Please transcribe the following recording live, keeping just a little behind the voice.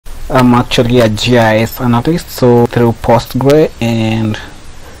I'm actually a GIS analyst, so through Postgre and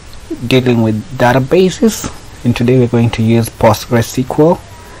dealing with databases, and today we're going to use PostgreSQL.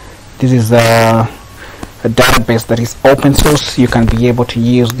 This is a database that is open source. You can be able to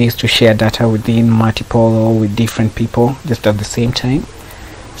use this to share data within multiple or with different people just at the same time.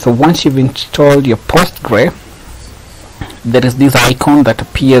 So once you've installed your Postgre, there is this icon that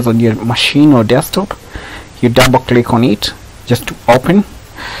appears on your machine or desktop. You double click on it just to open.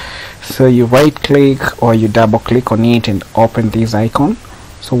 So you right click or you double click on it and open this icon.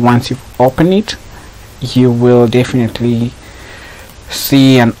 So once you've opened it, you will definitely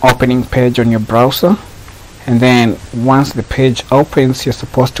see an opening page on your browser, and then once the page opens, you're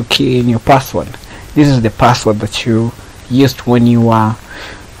supposed to key in your password. This is the password that you used when you are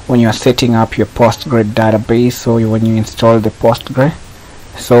setting up your Postgre database, or when you install the Postgre.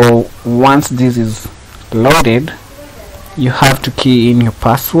 So once this is loaded, you have to key in your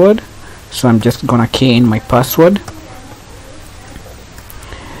password. So I'm just gonna key in my password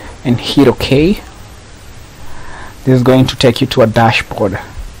and hit OK. This is going to take you to a dashboard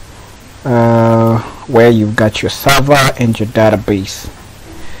where you've got your server and your database.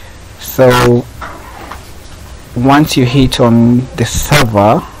 So once you hit on the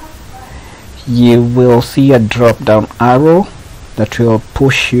server, you will see a drop down arrow that will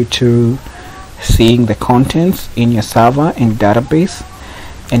push you to seeing the contents in your server and database.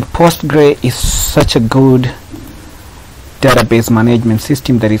 And Postgre is such a good database management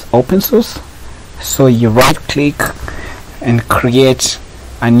system that is open source. So you right click and create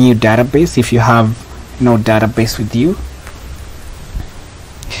a new database if you have no database with you,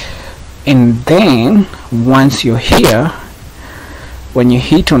 and then once you're here, when you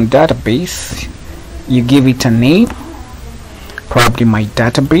hit on database, you give it a name, probably my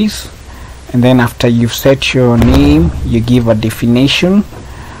database, and then after you've set your name, you give a definition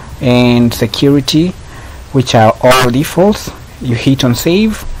and security, which are all defaults. You hit on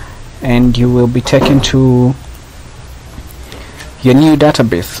save and you will be taken to your new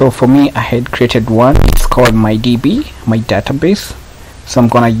database. So for me, I had created one. It's called my database. So I'm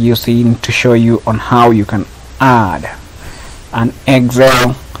gonna use it to show you on how you can add an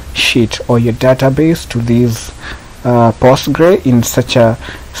Excel sheet or your database to this Postgre in such a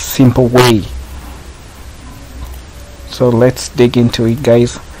simple way. So let's dig into it,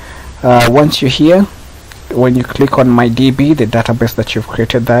 guys. Once you're here, when you click on my DB, the database that you've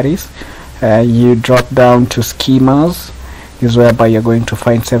created, that is, you drop down to schemas. Is whereby you're going to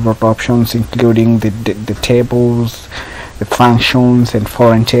find several options, including the tables, the functions, and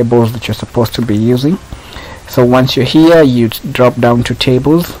foreign tables that you're supposed to be using. So once you're here, you drop down to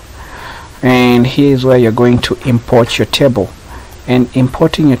tables, and here's where you're going to import your table. And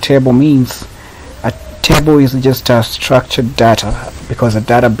importing your table means a table is just a structured data, because a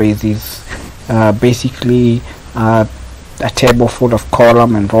database is basically a table full of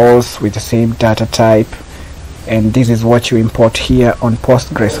columns and rows with the same data type. And this is what you import here on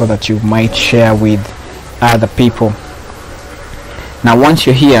Postgre so that you might share with other people. Now once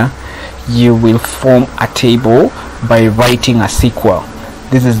you're here, you will form a table by writing a SQL.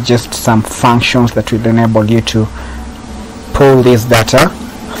 This is just some functions that will enable you to pull this data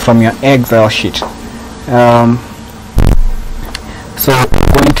from your Excel sheet. So I'm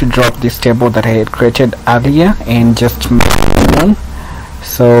going to drop this table that I had created earlier and just make one.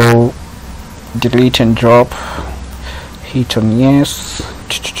 So delete and drop, hit on yes.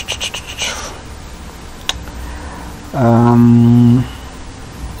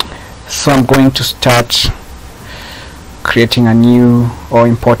 So I'm going to start creating a new or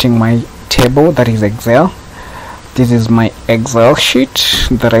importing my table, that is Excel. This is my Excel sheet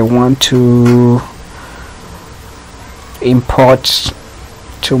that I want to import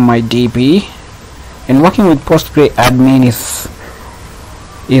to my DB. And working with pgAdmin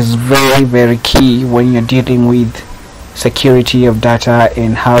is very, very key when you're dealing with security of data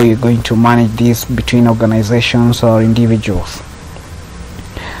and how you're going to manage this between organizations or individuals.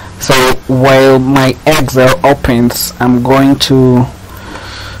 So while my Excel opens, I'm going to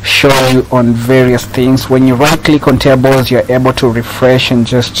show you on various things. When you right click on tables, you're able to refresh and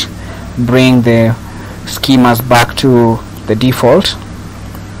just bring the schemas back to the default.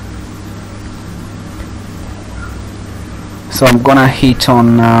 So I'm gonna hit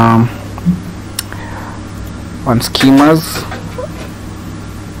on schemas.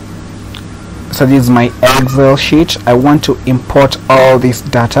 So this is my Excel sheet. I want to import all this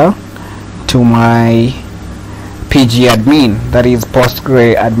data to my pgAdmin, that is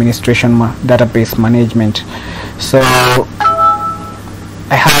Postgre administration database management. So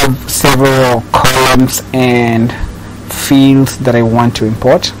I have several columns and fields that I want to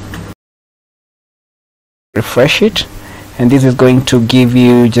import. refresh it, and this is going to give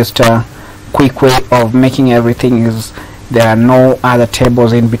you just a quick way of making everything is there are no other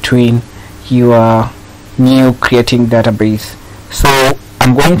tables in between your new creating database. So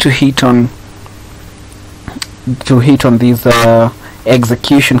I'm going to hit on this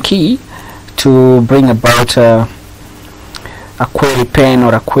execution key to bring about a query pane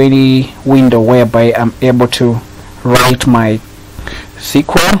or a query window whereby I'm able to write my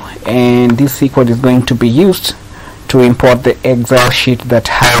SQL, and this SQL is going to be used to import the Excel sheet that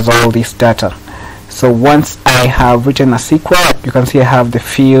has all this data. So once I have written a SQL, you can see I have the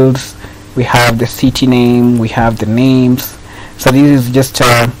fields, we have the city name, we have the names. So this is just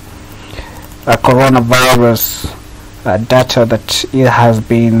a coronavirus data that it has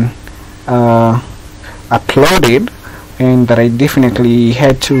been uploaded, and that I definitely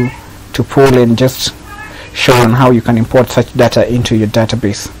had to pull and just show on how you can import such data into your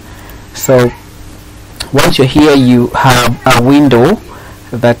database. So once you're here, you have a window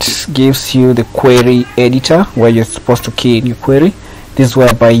that gives you the query editor where you're supposed to key in your query. This is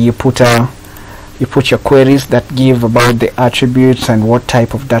whereby you put your queries that give about the attributes and what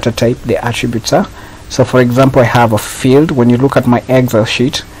type of data type the attributes are. So for example, I have a field. When you look at my Excel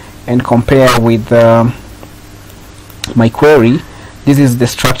sheet and compare with my query, this is the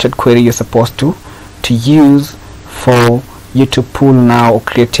structured query you're supposed to use for you to pull now or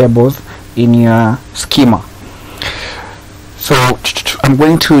create tables in your schema. So I'm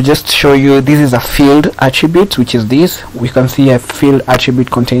going to just show you, this is a field attribute, which is this. We can see a field attribute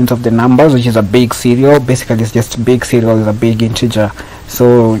contains of the numbers, which is a big serial. Basically it's just big serial is a big integer,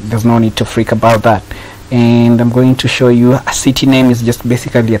 so there's no need to freak about that. And I'm going to show you a city name is just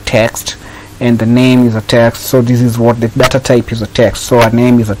basically a text, and the name is a text. So this is what the data type is, a text. So a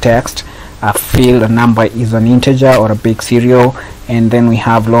name is a text, a field, a number is an integer or a big serial, and then we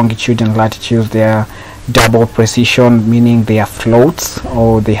have longitude and latitude. They are double precision, meaning they are floats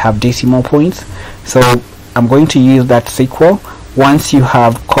or they have decimal points. So I'm going to use that SQL. Once you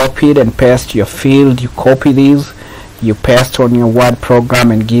have copied and pasted your field, you copy these, you paste on your Word program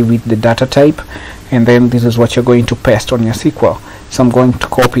and give it the data type, and then this is what you're going to paste on your SQL. So I'm going to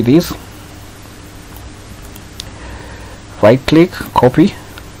copy this, right click, copy.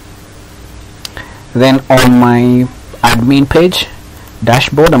 Then on my admin page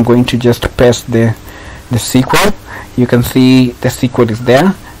dashboard, I'm going to just paste the SQL. You can see the SQL is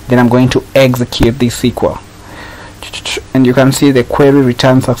there. Then I'm going to execute this SQL, and you can see the query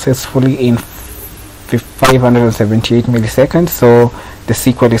returned successfully in 578 milliseconds. So the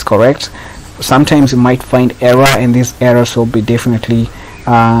SQL is correct. Sometimes you might find error, and these errors will be definitely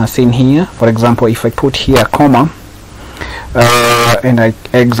seen here. For example, if I put here a comma and I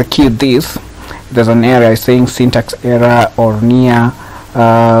execute this, there's an error saying syntax error or near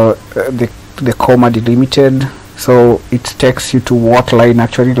the comma delimited. So it takes you to what line?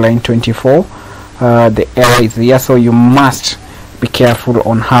 Actually line 24. The error is here, so you must be careful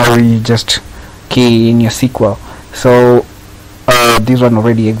on how you just key in your SQL. So this one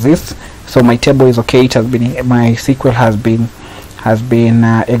already exists, so my table is okay. It has been, my SQL has been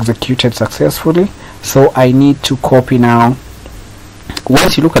executed successfully. So I need to copy now.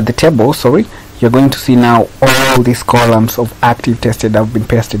 Once you look at the table, you're going to see now all these columns of active tested have been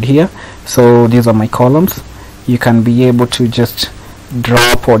pasted here. So these are my columns. You can be able to just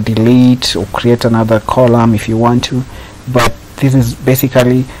drop or delete or create another column if you want to, but this is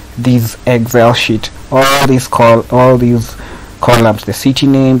basically this Excel sheet. All these columns, the city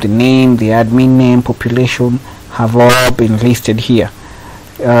name, the name, the admin name, population, have all been listed here,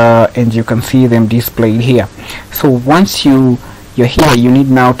 and you can see them displayed here. So once you're here, you need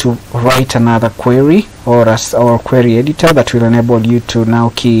now to write another query or query editor that will enable you to now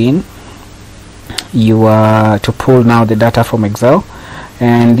key in to pull now the data from Excel.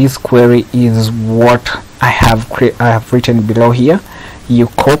 And this query is what I have written below here. You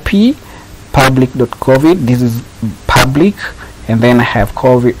copy public.covid. This is public, and then I have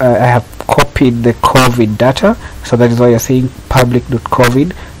copied the COVID data. So that is why you're saying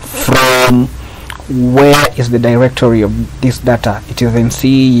public.covid. From where is the directory of this data? It is in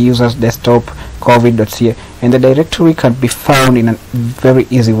C users desktop covid.ca, and the directory can be found in a very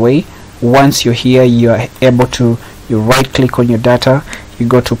easy way. Once you're here, you are able to right click on your data, you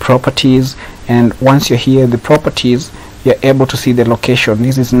go to properties, and once you're here, the properties, you're able to see the location.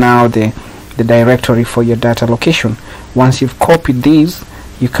 This is now the directory for your data location. Once you've copied these,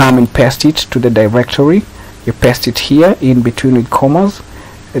 you come and paste it to the directory. You paste it here in between with commas,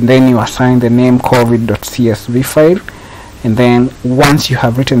 and then you assign the name covid.csv file. And then once you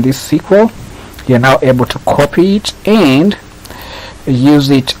have written this SQL, you're now able to copy it and use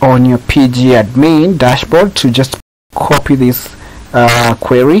it on your pgAdmin dashboard to just copy this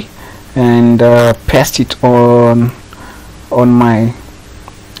query and paste it on my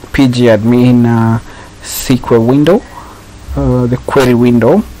pgAdmin SQL window, the query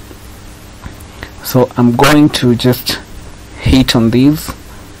window. So I'm going to just hit on these.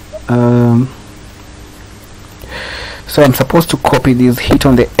 So I'm supposed to copy these, hit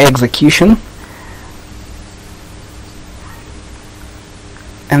on the execution,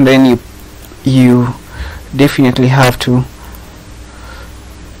 and then you definitely have to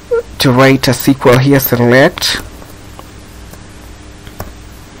write a SQL here. Select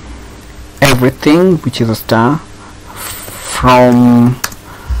everything, which is a star, from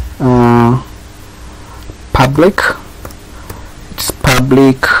public. It's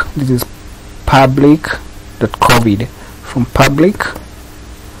public. This is public.covid, from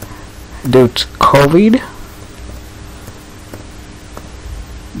public.covid,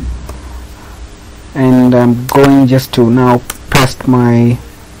 and I'm going just to now paste my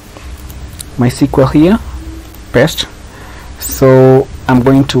SQL here, paste. So I'm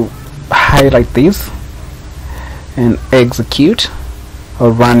going to highlight this and execute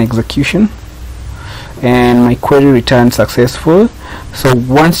or run execution, and my query returns successful. So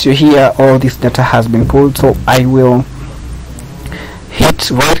once you're here, all this data has been pulled. So I will hit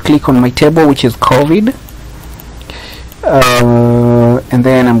right click on my table, which is COVID, and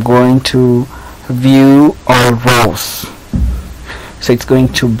then I'm going to view all rows. So it's going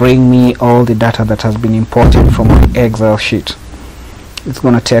to bring me all the data that has been imported from my Excel sheet. It's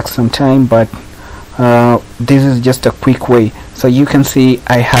going to take some time, but this is just a quick way. So you can see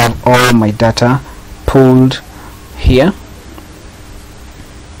I have all my data pulled here.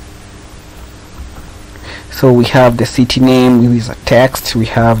 So we have the city name, which is a text. We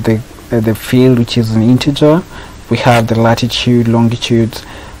have the field, which is an integer. We have the latitude, longitudes.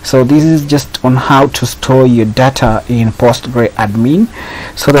 So this is just on how to store your data in PostgreAdmin,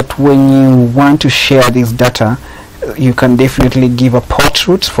 so that when you want to share this data, you can definitely give a port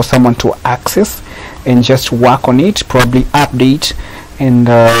route for someone to access and just work on it, probably update and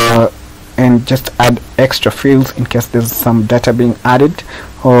just add extra fields in case there's some data being added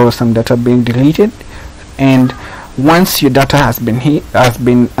or some data being deleted. And once your data has been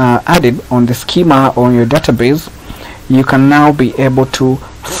added on the schema or your database, you can now be able to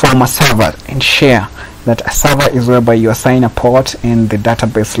form a server and share. That a server is whereby you assign a port and the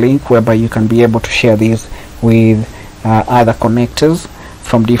database link, whereby you can be able to share this with other connectors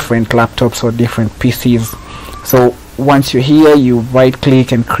from different laptops or different PCs. So once you're here, you right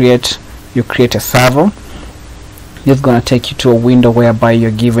click and create a server. It's going to take you to a window whereby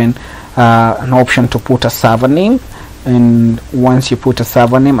you're given an option to put a server name. And once you put a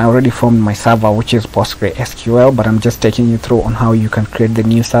server name, I already formed my server, which is PostgreSQL, but I'm just taking you through on how you can create the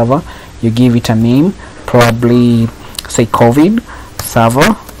new server. You give it a name, probably say COVID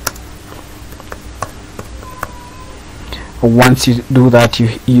server. Once you do that,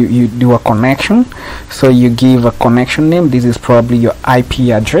 you do a connection. So you give a connection name. This is probably your IP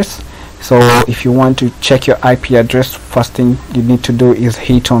address. So if you want to check your IP address, first thing you need to do is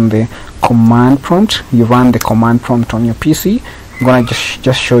hit on the command prompt. You run the command prompt on your PC. I'm gonna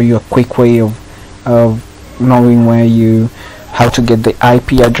just show you a quick way of knowing how to get the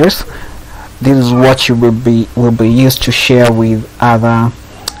IP address. This is what you will be used to share with other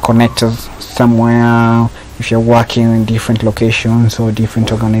connectors somewhere if you're working in different locations or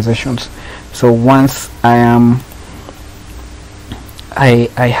different organizations. So once I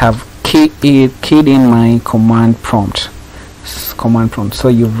have keyed in my command prompt. So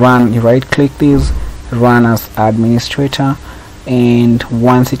you right click this, run as administrator, and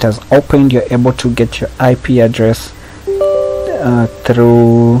once it has opened, you're able to get your IP address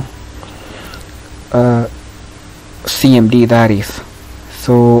through CMD, that is.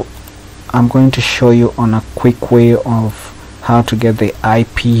 So I'm going to show you on a quick way of how to get the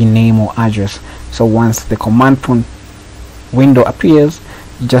IP name or address. So once the command prompt window appears,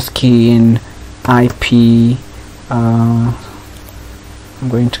 you just key in IP. I'm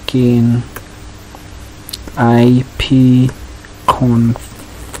going to key in IP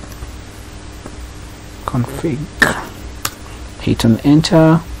config, hit on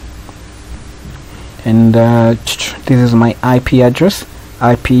enter, and this is my IP address,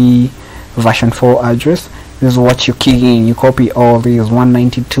 IP version 4 address. This is what you key in. You copy all these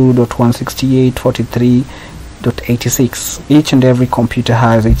 192.168.43.86. each and every computer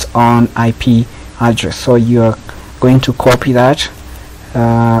has its own IP address, so you're going to copy that,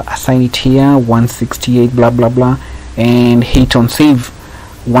 assign it here, 168 blah blah blah, and hit on save.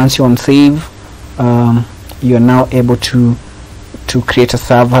 Once you're on save, you're now able to to create a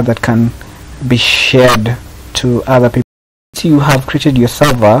server that can be shared to other people. Once you have created your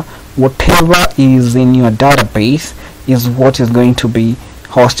server, whatever is in your database is what is going to be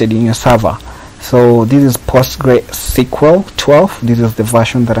hosted in your server. So this is PostgreSQL 12. This is the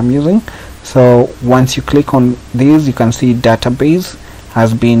version that I'm using. So once you click on this, you can see database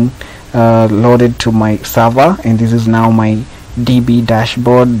has been loaded to my server, and this is now my DB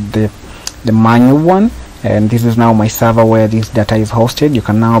dashboard, the manual one, and this is now my server where this data is hosted. You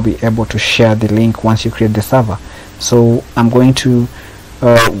can now be able to share the link once you create the server. So I'm going to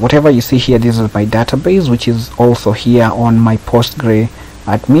whatever you see here, this is my database, which is also here on my pgADBA.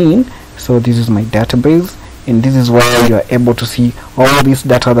 So this is my database, and this is where you are able to see all this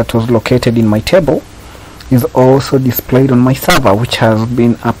data that was located in my table is also displayed on my server, which has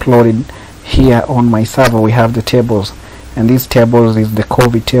been uploaded here on my server. We have the tables, and these tables is the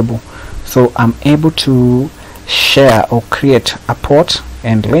COVID table. So I'm able to share or create a port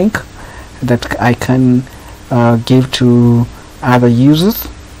and link that I can give to other users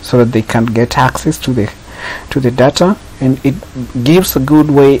so that they can get access to the data, and it gives a good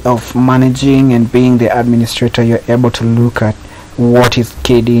way of managing and being the administrator. You're able to look at what is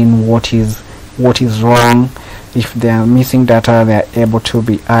hidden, what is wrong. If they are missing data, they are able to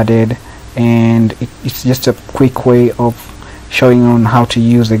be added, and it's just a quick way of showing on how to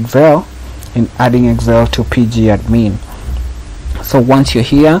use Excel and adding Excel to pgAdmin. So once you're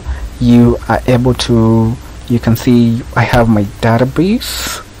here, you are able to, you can see I have my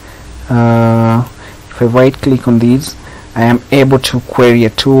database. If I right click on these, I am able to query a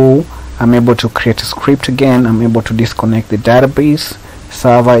tool. I'm able to create a script again. I'm able to disconnect the database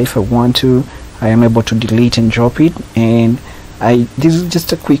server if I want to. I am able to delete and drop it, and this is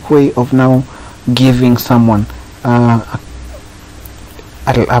just a quick way of now giving someone an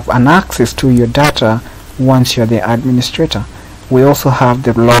access to your data once you're the administrator. We also have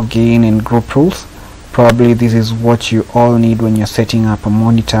the login and group rules. Probably this is what you all need when you're setting up a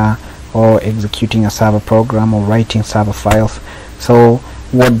monitor or executing a server program or writing server files. So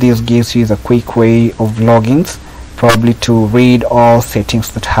what this gives you is a quick way of logins, probably to read all settings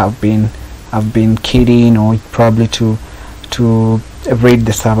that have been keyed in, or probably to read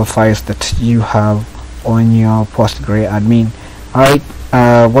the server files that you have on your pgADBA. Alright,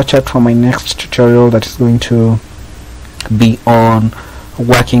 watch out for my next tutorial that is going to be on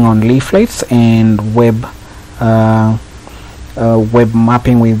working on leaflets and web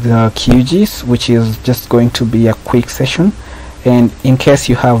mapping with QGIS, which is just going to be a quick session. And in case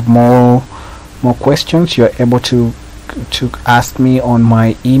you have more questions, you're able to ask me on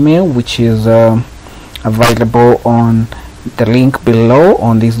my email, which is available on the link below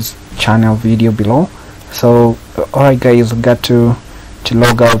on this channel video below. So alright guys, got to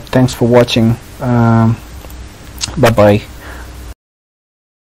log out. Thanks for watching. Bye bye.